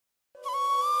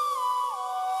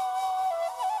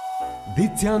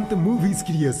Dikshanta Movies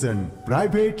Creation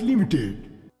Private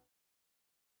Limited.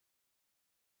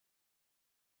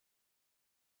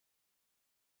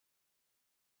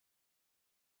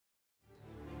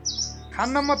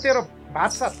 खान्न म तेरो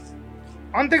भात सात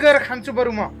अन्त्य गरेर खान्छु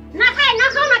बरु म नखाए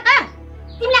नखाउ न त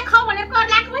तिमीलाई खाऊ भनेर कर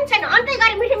लाग्छ पनि छैन अन्त्य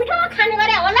गरे मिठो मिठो खाने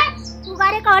गरे होला उ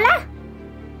गरेको होला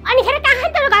अनि फेरि कहाँ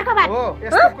खान्छ घरको भात हो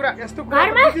यस्तो कुरा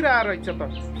बुझिरहेको रहेछ त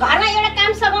घरमा एउटा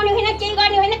काम सघाउने होइन केही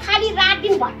गर्ने होइन खाली रात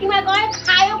दिन भट्टीमा गयो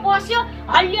खायो बस्यो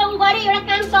हल्लियो उ गरे एउटा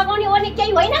काम सघाउने ओर्ने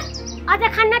केही होइन अझ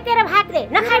खान्न तेरो भात रे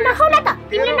नखाए नखाउ न त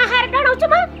तिमीले नखाएर डढाउँछु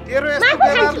म तेरो यस्तो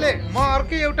व्यवहारले म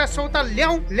अर्कै एउटा सौता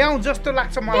ल्याउ जस्तो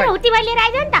लाग्छ मलाई तेरो हुती भाइ लिएर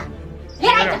आइज नि त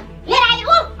लिएर आइज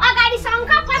उ अगाडि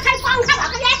शंख पछाडि पंखा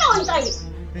भएको ल्याएको हुन्छ अहिले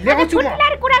ल्याउँछु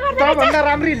म कुरा गर्दै त भन्दा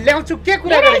राम्री ल्याउँछु के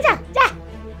कुरा गरेछ जा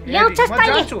ल्याउँछस्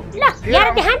तैले ल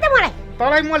ल्याएर देखान त मलाई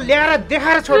तँलाई म ल्याएर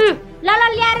देखाएर छोड्छु ल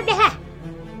ल्याएर देखा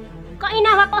कहीं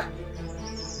नभएको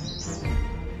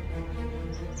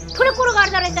ठुलो कुरो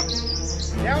गर्दो रहेछ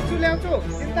ल्याउँछु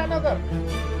चिन्ता नगर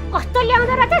कस्तो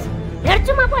ल्याउँदो रहेछस्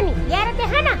हेर्छु म पनि ल्याएर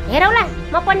देखा न हेरौला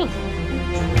म पनि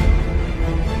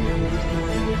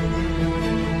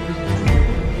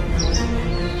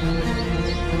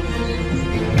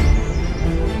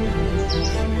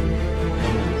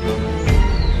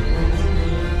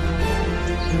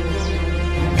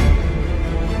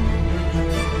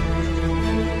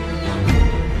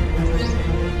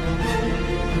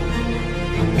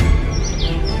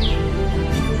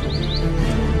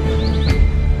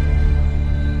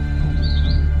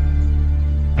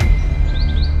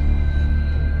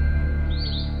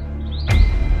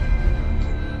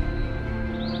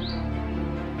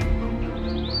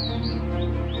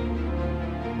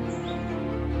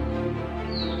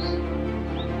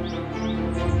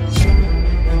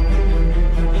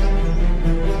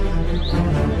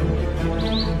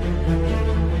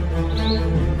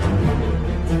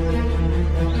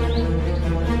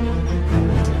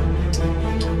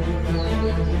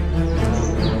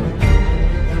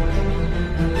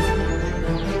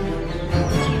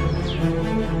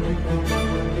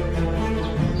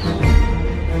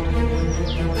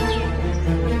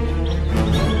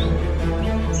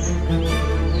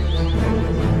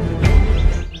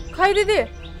दिदी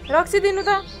रक्सी दिनु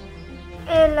त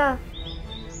ए ल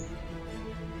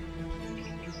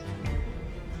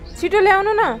छिटो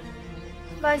ल्याउनु न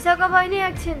भइसक्यो बहिनी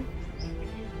एकछिन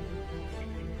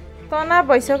तनाव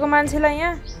भइसक्यो मान्छेलाई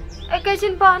यहाँ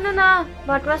एकैछिन पाउनु न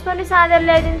भटमास पनि साँझेर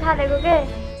ल्याइदिन थालेको के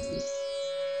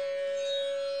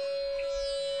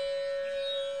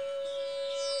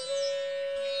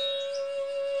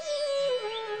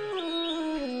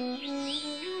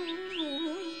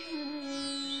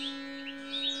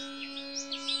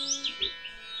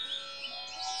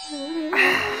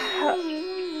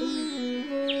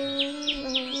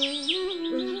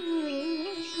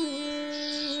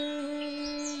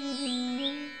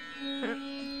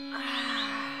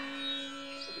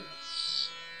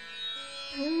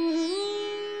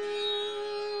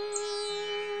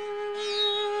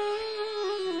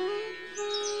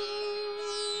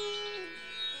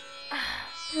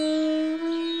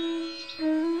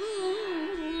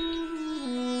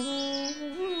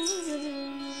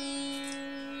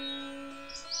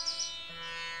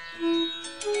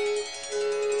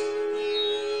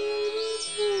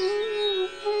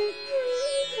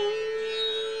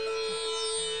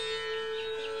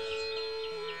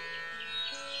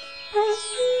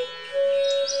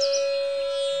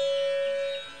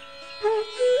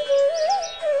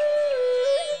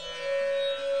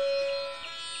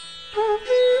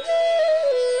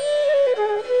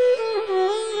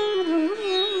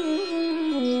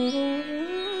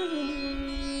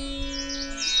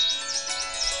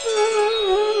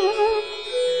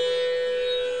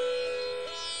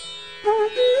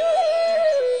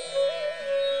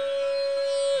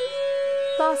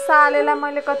सालेलाई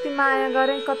मैले कति माया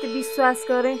गरेँ कति विश्वास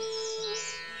गरेँ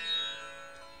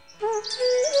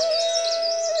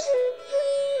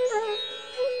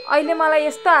अहिले मलाई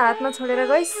यस्तो हातमा छोडेर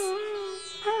गइस्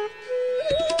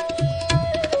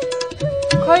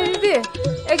खै दिदी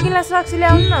एक गिलास रक्सी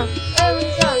ल्याउनु न ए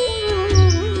हुन्छ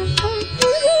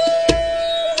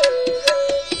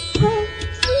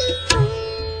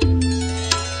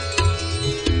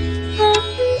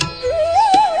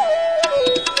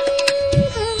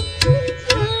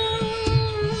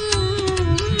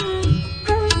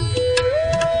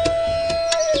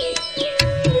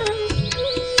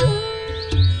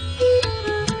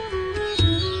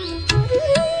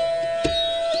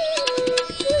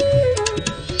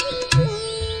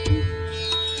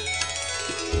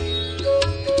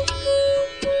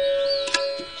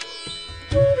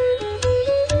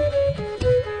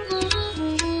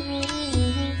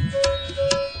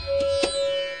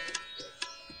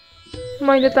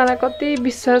मैले तँलाई कति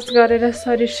विश्वास गरेर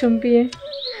शरीर सुम्पिएँ।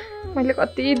 मैले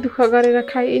कति दुःख गरेर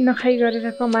खाइ नखाइ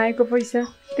गरेर कमाएको पैसा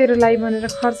तेरो लागि भनेर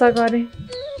खर्च गरेँ।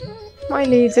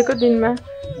 मैले हिजोको दिनमा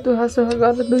दुःखसुख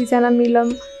गरेर 2 जना मिलम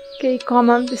केही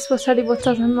कमाम, त्यस पछाडि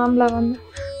बच्चा जन्माम्ला भन्दा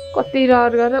कति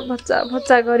रहर गरेर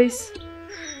बच्चा गरिस्।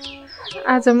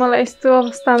 आज मलाई यस्तो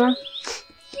अवस्थामा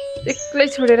एक्लै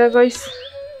छोडेर गइस्,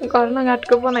 घर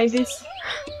नघाटको बनाइदिस्।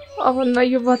 अब न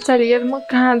यो बच्चा लिएर म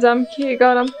कहाँ जाम, के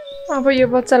गरम। अब यो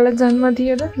बच्चालाई जन्म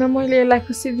दिएर न मैले यसलाई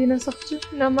खुसी दिन सक्छु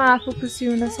न म आफू खुसी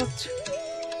हुन सक्छु।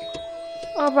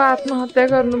 अब आत्महत्या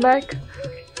गर्नु बाहेक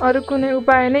अरू कुनै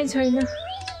उपाय नै छैन।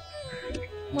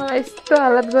 मलाई यस्तो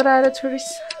हालत गराएर छोडिस्,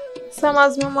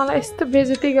 समाजमा मलाई यस्तो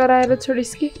बेइज्जती गराएर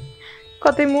छोडिस् कि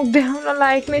कतै मुख देखाउन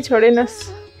लायक नै छोडेनस्।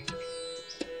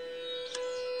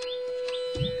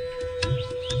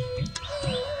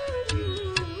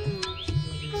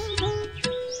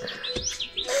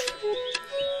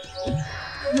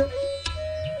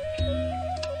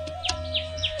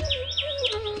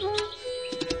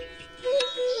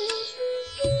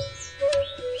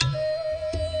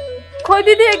 खोइ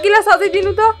दिदी, 1 गिलास अझै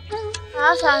दिनु त।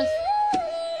 हाँस हाँस।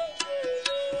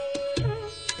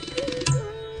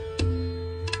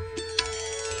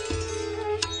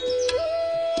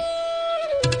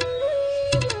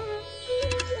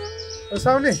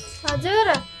 साउनी हजुर।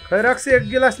 खै रक्सी 1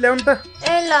 गिलास ल्याउनु त।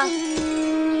 ए ल।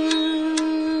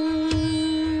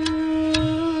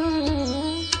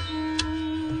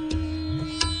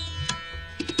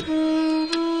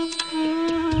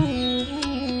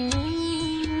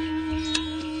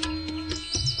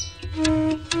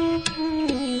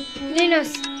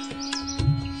 लिनुहोस्।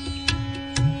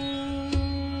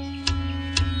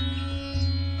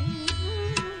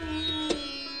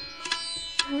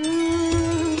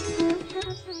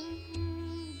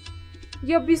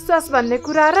 यो विश्वास भन्ने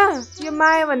कुरा र यो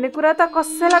माया भन्ने कुरा त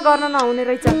कसैलाई गर्न नहुने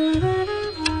रहेछ।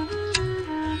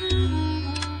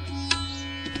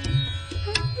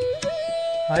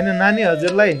 होइन नानी,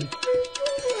 हजुरलाई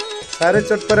साह्रै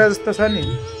चोट परे जस्तो छ नि।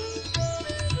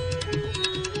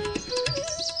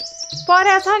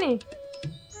 पर्या छ नि,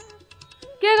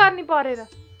 के गर्ने परेर?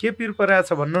 के पिर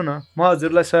परेछ भन्नु न, म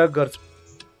हजुरलाई सहयोग गर्छु।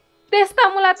 त्यस्ता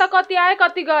मुला त कति आए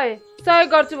कति गए, सहयोग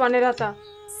गर्छु भनेर त।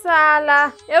 साला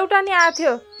एउटा नि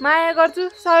आथ्यो माया गर्छु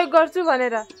सहयोग गर्छु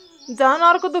भनेर, झन्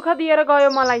अर्को दुःख दिएर गयो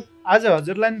मलाई। आज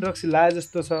हजुरलाई नि रक्सी लाए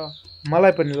जस्तो छ,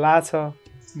 मलाई पनि लाछ।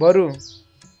 बरु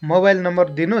मोबाइल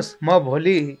नम्बर दिनुहोस्, म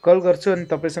भोलि कल गर्छु अनि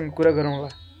तपाईँसँग कुरा गरौँला।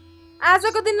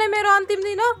 आजको दिन नै मेरो अन्तिम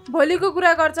दिन हो, भोलिको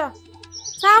कुरा गर्छ।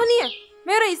 साउनी,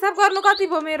 मेरो हिसाब गर्नु कति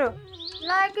भयो मेरो? ल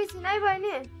एकैछिन है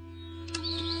बहिनी।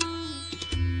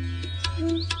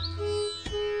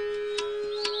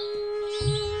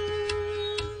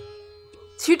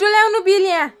 छिटो ल्याउनु बिल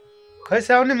यहाँ। खै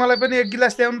साउनी, मलाई पनि 1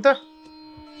 गिलास ल्याउनु त।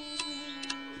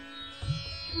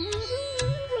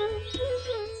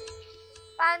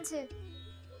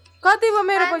 कति भयो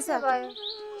मेरो पैसा?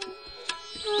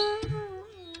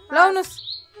 लाउनुस्।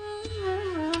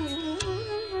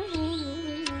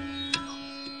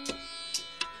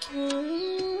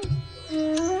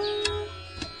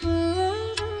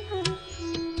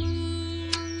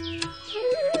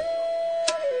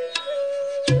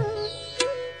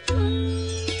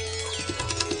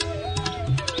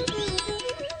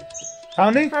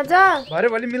 साउनी, हजुर। भरे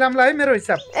भोलि मिलामला है मेरो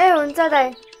हिसाब। ए हुन्छ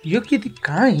दाइ। यो केटी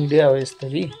कहाँ हिँड्या हो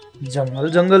यसरी?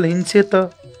 जङ्गल हिँड्छे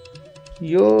त।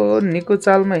 यो निको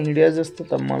चालमा हिँड्या जस्तो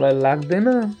त मलाई लाग्दैन।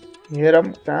 हेरम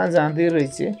कहाँ जाँदै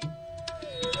रहेछ।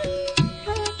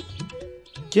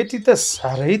 केटी त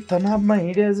साह्रै तनावमा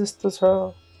हिँड्या जस्तो छ।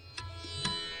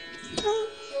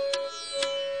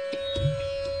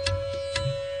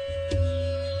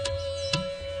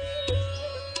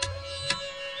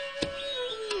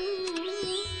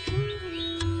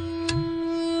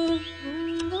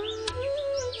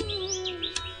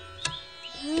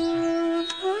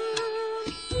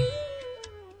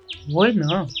 होइन,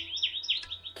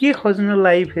 के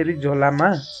खोज्नलाई फेरि झोलामा?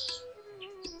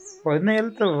 होइन, यसले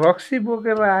त रक्सी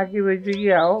बोकेर आएकी रहेछ कि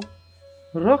आओ।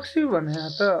 रक्सी भने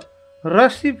त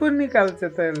रस्सी पो निकाल्छ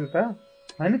त यसले त।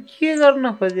 होइन, के गर्न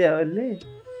खोज्यो यसले?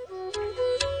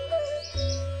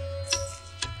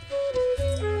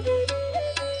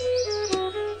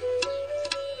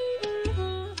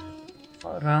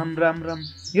 राम राम राम,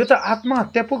 यो त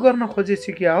आत्महत्या पो गर्न खोजेछ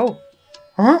कि आओ।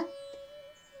 हँ,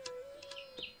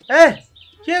 ए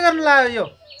के गर्नु लाग्यो यो?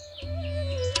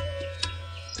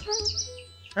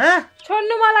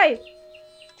 छोड्नु मलाई।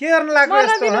 के गर्नु लाग्यो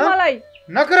यस्तो? मलाई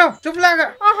नगरौ, चुप लाग।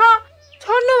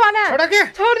 छोड्नु भने। छोड के?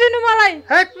 छोड्दिनु मलाई।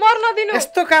 मर्न दिनु।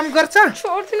 यस्तो काम गर्छ?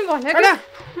 छोड्दिनु भने के?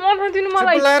 मर्न दिनु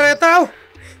मलाई। चुप लाएर यता आऊ।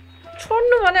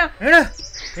 छोड्नु भने।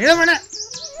 हिँड भने।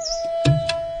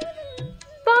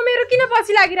 त मेरो किन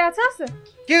पछि लागिरहेछस्?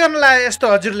 के गर्न लाग्यो यस्तो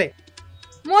हजुरले?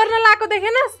 मर्न लाको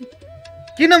देखेनस्?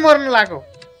 किन मर्न लाग्यो?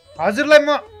 हजुरलाई म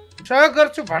सहयोग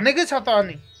गर्छु भनेकै छ त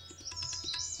अनि।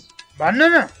 भन्नु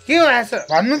न के भएछ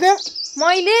भन्नु त।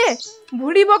 मैले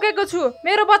भुडी बोकेको छु,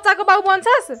 मेरो बच्चाको बाउ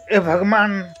बन्छस्? ए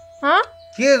भगवान,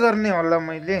 के गर्ने होला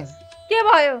मैले? के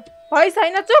भयो? भइ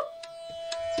छैन चुप।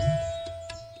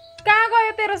 कहाँ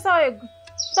गयो तेरो सहयोग?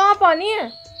 त पनि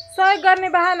सहयोग गर्ने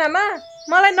बहानामा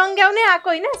मलाई नङ्ग्याउनै आएको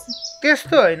हैनस्?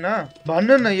 त्यस्तो होइन,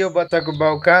 भन्नु न यो बच्चाको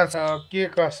बाउ कहाँ छ, के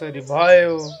कसरी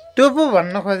भयो त्यो पो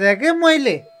भन्न खोजे के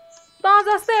मैले। त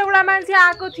जस्तो एउटा मान्छे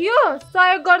आएको थियो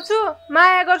सहयोग गर्छु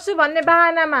माया गर्छु भन्ने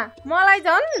बहानामा मलाई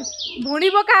झन् भुडी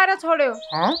बोकाएर छोड्यो।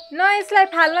 न यसलाई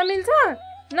फाल्न मिल्छ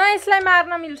न यसलाई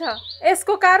मार्न मिल्छ,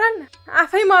 यसको कारण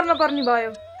आफै मर्न पर्ने भयो।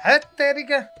 हे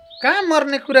तेरिका, कहाँ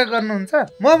मर्ने कुरा गर्नुहुन्छ?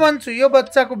 म भन्छु यो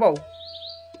बच्चाको बाउ,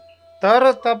 तर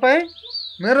तपाईँ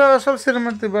मेरो असल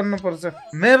श्रीमती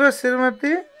बन्नुपर्छ। मेरो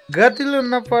श्रीमती गतिलो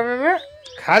नपरेर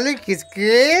खाली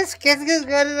खिचकिच खिचकिच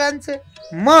गरिरहन्छ,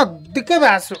 म दिक्कै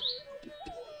भएको छु।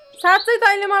 साँच्चै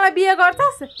तैँले मलाई बिहे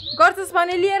गर्छस्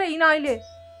भने लिएर हिँड अहिले।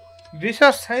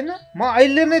 विश्वास छैन? म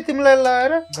अहिले नै तिमीलाई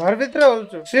लगाएर घरभित्र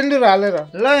हाल्छु सिन्दुर हालेर।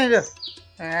 ल हिँड।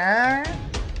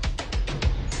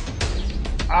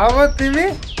 अब तिमी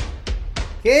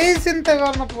केही चिन्ता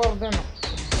गर्न पर्दैन,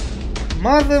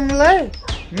 म तिमीलाई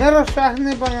मेरो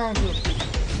स्वास्नी बनाउँछु।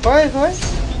 खोइ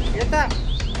यता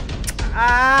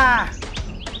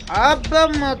अब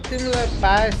म तिमीलाई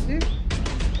पाएपछि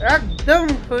एकदम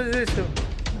खुसी छु।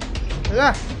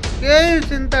 ल केही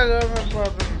चिन्ता गर्न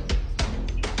पर्दैन।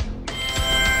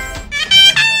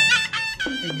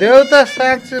 देउता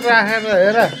साक्षी राखेर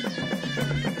हेर,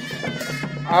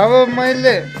 अब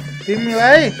मैले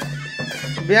तिमीलाई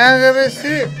बिहा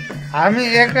गरेपछि हामी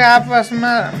एक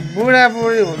आपसमा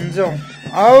बुढाबुढी हुन्छौँ।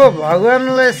 अब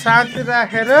भगवानलाई साक्षी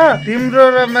राखेर तिम्रो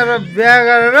र मेरो बिहा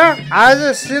गरेर आज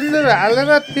सिन्दुर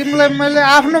हालेर तिमीलाई मैले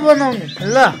आफ्नो बनाउने।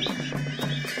 ल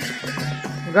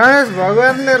गणेश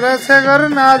भगवानले रक्षा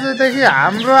गरून्, आजदेखि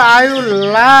हाम्रो आयु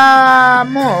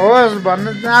लामो होस् भन्न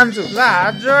चाहन्छु। ल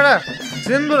हात जोड,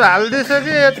 सिन्दुर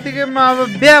हालिदिइसके यत्तिकैमा अब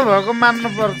बिहा भएको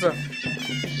मान्नुपर्छ।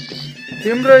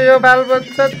 तिम्रो यो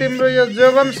बालबच्चा तिम्रो यो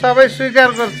जोगन सबै स्वीकार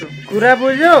गर्छु, कुरा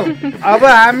बुझ्यौ? अब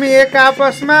हामी एक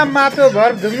आपसमा माटो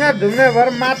भर ढुङ्गा भर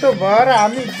माटो भएर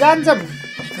हामी जान्छौँ।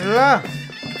 ल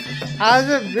आज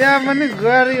बिहा पनि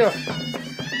गरियो,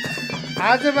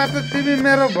 आजबाट तिमी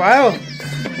मेरो भयो।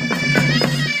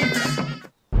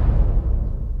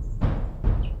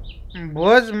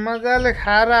 भोज मजाले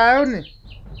खाएर आयो नि?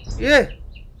 ए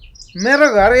मेरो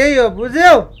घर यही हो,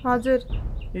 बुझ्यौ? हजुर।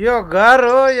 यो घर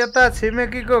हो, यता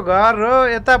छिमेकीको घर हो,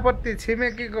 यतापट्टि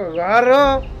छिमेकीको घर हो,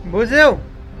 बुझ्यौ?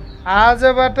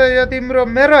 आजबाट यो तिम्रो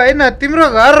मेरो होइन, तिम्रो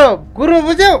घर हो, कुरो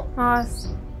बुझ्यौ?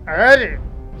 अरे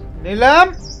निलम,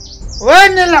 ओ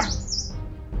निलम,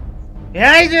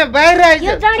 यहाँ आइज, बाहिर आइज।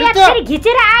 यो जडिया फेरि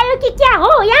घिचेर आयो कि क्या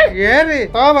हो यहाँ? हेरी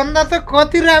त भन्दा त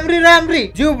कति राम्री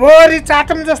जिउ भरि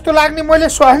चाटम जस्तो लाग्ने मैले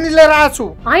स्वास्नी लिएर आएको छु।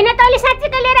 होइन तैँले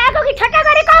साँच्चीकै लिएर आएको कि ठट्टा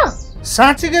गरेको?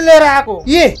 साँच्चीकै लिएर आएको।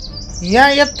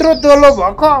 यहाँ यत्रो दोलो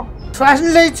भएको स्वास्नी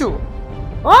ल्याइछु।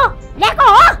 हो ल्याएको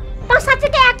हो? त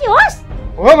साँच्चीकै आकी होस्?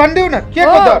 हो भन्दिउ न, के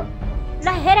को डर?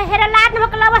 ल हेर लाड्नु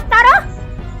भएको अवस्था र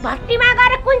भट्टीमा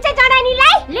गएर कुन चाहिँ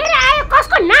जडानीलाई लिएर आयो,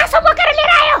 कसको नासो बोकेर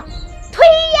लिएर आयो?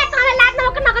 थुइया तँलाई लाड्नु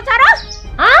भएको नगचर?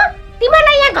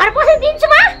 तिमीलाई यहाँ घर पस्न दिन्छु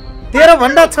म? तेरो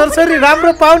भन्दा छोरछोरी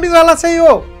राम्रो पाउनेवाला चाहिँ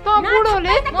हो। त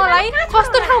बुढोले मलाई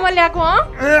कस्तो ठाउँमा ल्याएको?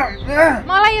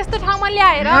 मलाई यस्तो ठाउँमा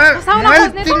ल्याएर फसाउन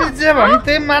खोज्ने? तिमी जे भन्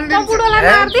त्यही मान्दिन्छु। बुढोलाई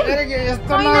मार्दिन?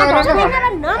 यस्तो नगर।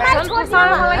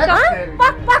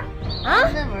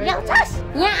 ल्याउँछस्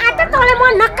यहाँ आएर तँलाई म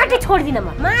नक्काटी छोड्दिन, म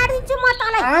मारिदिन्छु म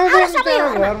तँलाई।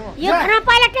 यो घरमा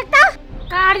पहिला टेक त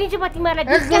काट्दिन्छु म तिमीलाई,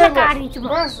 बिस्केर काट्दिन्छु म।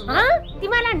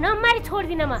 तिमीलाई नमारी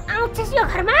छोड्दिन म। आउँछस् यो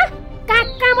घरमा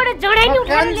कहाँबाट जडाइनी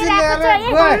उठाएर लिएर आएको छ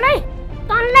ए घरलाई?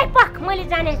 तँलाई पक मैले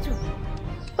जानेछु।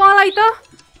 तँलाई त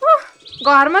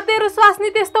घरमा तेरो स्वास्नी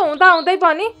त्यस्तो हुँदा हुँदै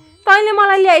पनि तैँले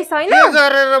मलाई ल्याइस् होइन? के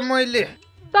गरेर मैले?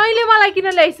 तैँले मलाई किन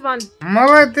ल्याइस् भन्?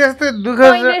 मलाई त्यस्तै दुःख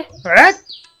छ।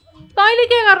 तैँले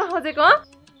के गर्न खोजेको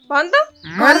भन् त?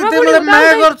 मैले तिमीलाई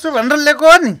माया गर्छु भनेर ल्याएको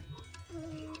हो नि।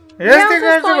 यस्तै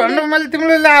गर्छु भनेर मैले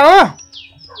तिमीलाई ल्याए हो?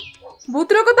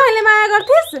 भुत्रोको तैँले माया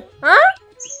गर्थेस्?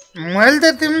 मैले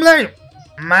त तिमीलाई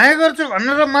माया गर्छु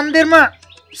भनेर मन्दिरमा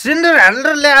सिन्दुर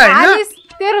हालेर ल्याए होइन?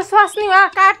 तेरो स्वास्नी वा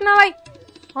काट्नलाई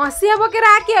हँसिया बोकेर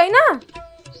आकी होइन?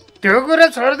 त्यो कुरा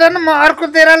छोड्दैन, म अर्को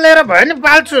तेरा लिएर भयो नि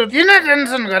पाल्छु, किन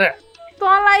टेन्सन गरे?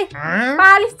 तँलाई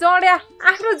पालिस जोड्या,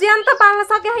 आफ्नो ज्यान त पाल्न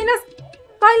सके हैनस्,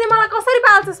 तैँले मलाई कसरी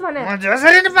पाल्छस् भने? म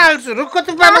जसरी नि पाल्छु, रुखको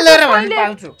टुप्पामा लिएर भने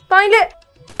पाल्छु। तैँले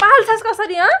पाल्छस्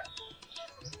कसरी?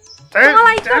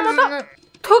 मलाई त म त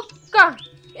थुक्क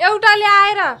एउटाले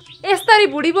आएर यसरी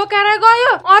भुडी बोकेर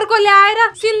गयो, अर्कोले आएर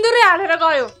सिन्दुरै हालेर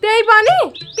गयो। त्यही पनि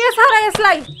के छ र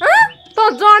यसलाई? त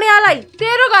जड्यालाई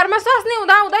तेरो घरमा सस्नी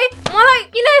हुँदा हुँदै मलाई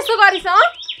किन यसो गरिस?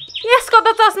 यसको त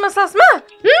चस्मा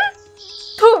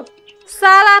थु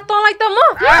साला तँलाई त म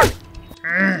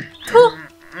थु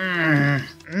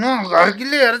न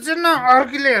घरकीले हेर्छ न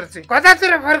अर्कीले हेर्छ,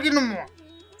 कतातिर फर्किनु म?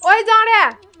 ओइ जड्या,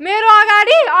 मेरो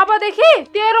अगाडि अबदेखि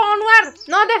तेरो अनुहार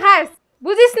नदेखाएस्,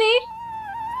 बुझिस् नि?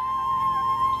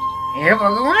 हे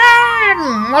भगवान,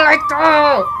 मलाई त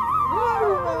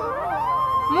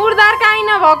मुर्दार काहीँ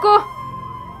नभएको।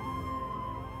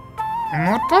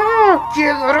 म त के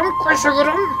गरौँ कसो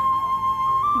गरौँ?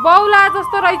 बौला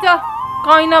जस्तो रहेछ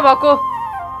काहीँ नभएको।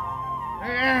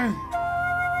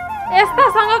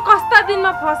 यस्तासँग कस्ता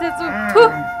दिनमा फसेछु। थु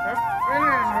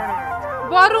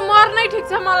बरु मर्नै ठिक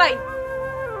छ मलाई।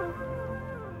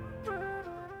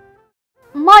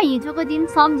 म हिजोको दिन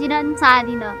सम्झिन नि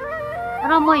चाहदिनँ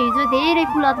र म हिजो धेरै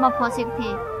कुलतमा फसेको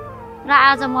थिएँ र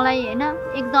आज मलाई होइन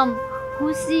एकदम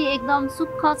खुसी एकदम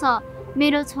सुख छ।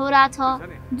 मेरो छोरा छ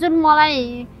जुन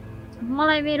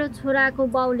मलाई मेरो छोराको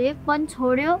बाउले पनि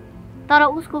छोड्यो तर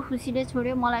उसको खुसीले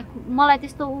छोड्यो। मलाई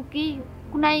त्यस्तो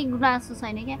कुनै गुनासो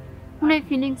छैन क्या, कुनै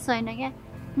फिलिङ्स छैन क्या।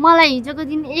 मलाई हिजोको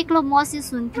दिन एक्लो महसुस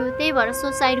हुन्थ्यो, त्यही भएर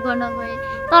सुसाइड गर्न गएँ।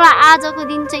 तर आजको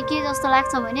दिन चाहिँ के जस्तो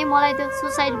लाग्छ भने मलाई त्यो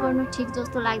सुसाइड गर्नु ठिक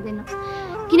जस्तो लाग्दैन,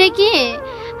 किनकि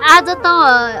आज त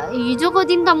हिजोको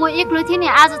दिन त म एक्लो थिएँ नि,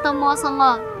 आज त मसँग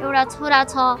एउटा छोरा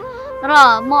छ र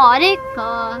म हरेक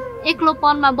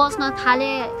एक्लोपनमा बस्न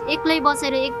थालेँ, एक्लै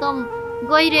बसेर एकदम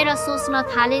गहिरेर सोच्न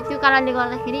थालेँ। त्यो कारणले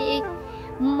गर्दाखेरि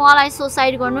मलाई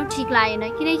सुसाइड गर्नु ठिक लागेन,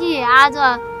 किनकि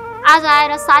आज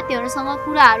आएर साथीहरूसँग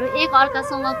कुराहरू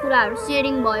एकअर्कासँग कुराहरू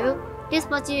सेयरिङ भयो।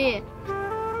 त्यसपछि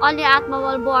अलि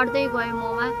आत्मबल बढ्दै गयो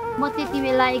ममा। म त्यति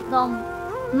बेला एकदम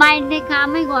माइन्डले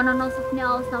कामै गर्न नसक्ने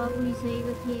अवस्थामा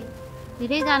पुगिसकेको थिएँ।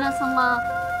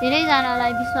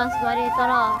 धेरैजनालाई विश्वास गरेँ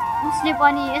तर उसले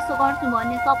पनि यसो गर्छु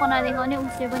भन्ने सपना देखाउने,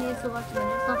 उसले पनि यसो गर्छु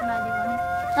भनेर सपना देखाउने,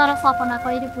 तर सपना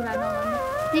कहिले पुरा नगर्ने।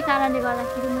 त्यही कारणले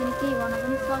गर्दाखेरि मैले केही गर्न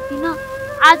पनि सकिनँ।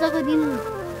 आजको दिन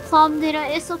सम्झेर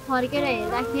यसो फर्केर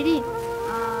हेर्दाखेरि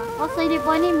कसैले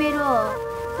पनि मेरो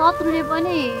शत्रुले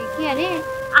पनि के अरे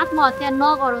आत्महत्या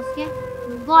नगरोस् क्या,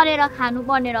 गरेर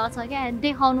खानुपर्ने रहेछ क्या,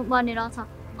 देखाउनु पर्ने रहेछ।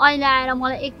 अहिले आएर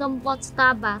मलाई एकदम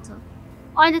पछताप भएको छ।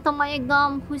 अहिले त म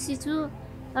एकदम खुसी छु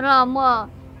र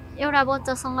म एउटा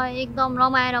बच्चासँग एकदम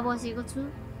रमाएर बसेको छु।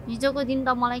 हिजोको दिन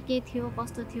त मलाई के थियो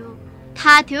कस्तो थियो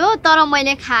थाहा थियो तर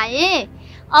मैले खाएँ।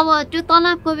 अब त्यो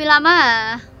तनावको बेलामा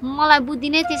मलाई बुद्धि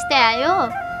नै त्यस्तै आयो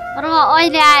र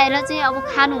अहिले आएर चाहिँ अब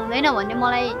खानु हुँदैन भन्ने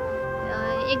मलाई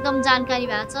एकदम जानकारी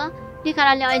भएको छ। त्यो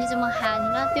कारणले अहिले चाहिँ म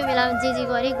खाँदिनँ। त्यो बेला जे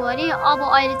गरेँ अब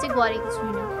अहिले चाहिँ गरेको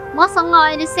छुइनँ। मसँग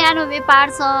अहिले सानो व्यापार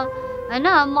छ होइन,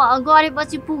 म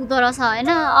गरेपछि पुग्दो रहेछ होइन।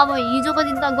 अब हिजोको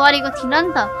दिन त गरेको थिइनँ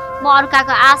नि त, म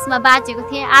अर्काको आशमा बाँचेको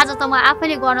थिएँ। आज त म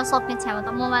आफैले गर्न सक्ने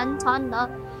क्षमता ममा पनि छ नि त।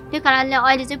 त्यो कारणले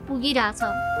अहिले चाहिँ पुगिरहेछ।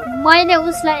 मैले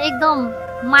उसलाई एकदम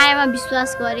मायामा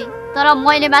विश्वास गरेँ तर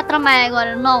मैले मात्र माया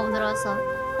गरेर नहुँदो रहेछ,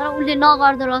 तर उसले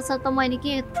नगर्दो रहेछ त मलाई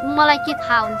के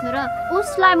थाहा हुन्थ्यो र।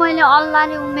 उसलाई मैले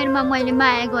अल्लाहले उमेरमा मैले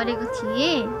माया गरेको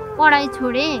थिएँ, पढाइ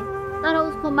छोडेँ तर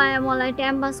उसको माया मलाई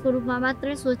टाइम पासको रूपमा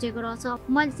मात्रै सोचेको रहेछ।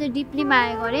 मैले चाहिँ डिपली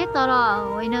माया गरेँ तर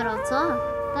होइन रहेछ,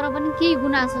 तर पनि केही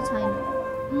गुनासो छैन।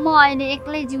 म अहिले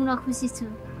एक्लै जिउन खुसी छु।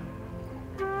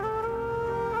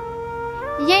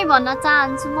 यही भन्न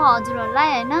चाहन्छु म हजुरहरूलाई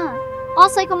होइन,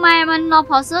 कसैको मायामा पनि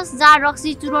नफसोस्, जाड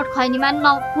रक्सी चुरोट खैनीमा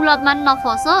पनि कुलतमा पनि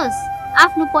नफसोस्।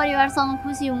 आफ्नो परिवारसँग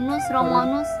खुसी हुनुहोस्,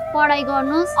 रमाउनुहोस्, पढाइ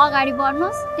गर्नुहोस्, अगाडि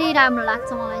बढ्नुहोस्, त्यही राम्रो लाग्छ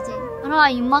मलाई चाहिँ। र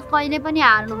हिम्मत कहिले पनि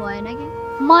हार्नु भएन कि,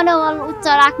 मनोबल उच्च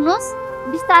राख्नुहोस्।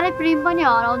 बिस्तारै प्रेम पनि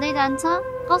हराउँदै जान्छ।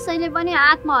 कसैले पनि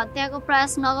आत्महत्याको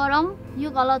प्रयास नगरौँ, यो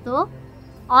गलत हो।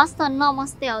 हस् त,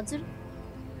 नमस्ते हजुर।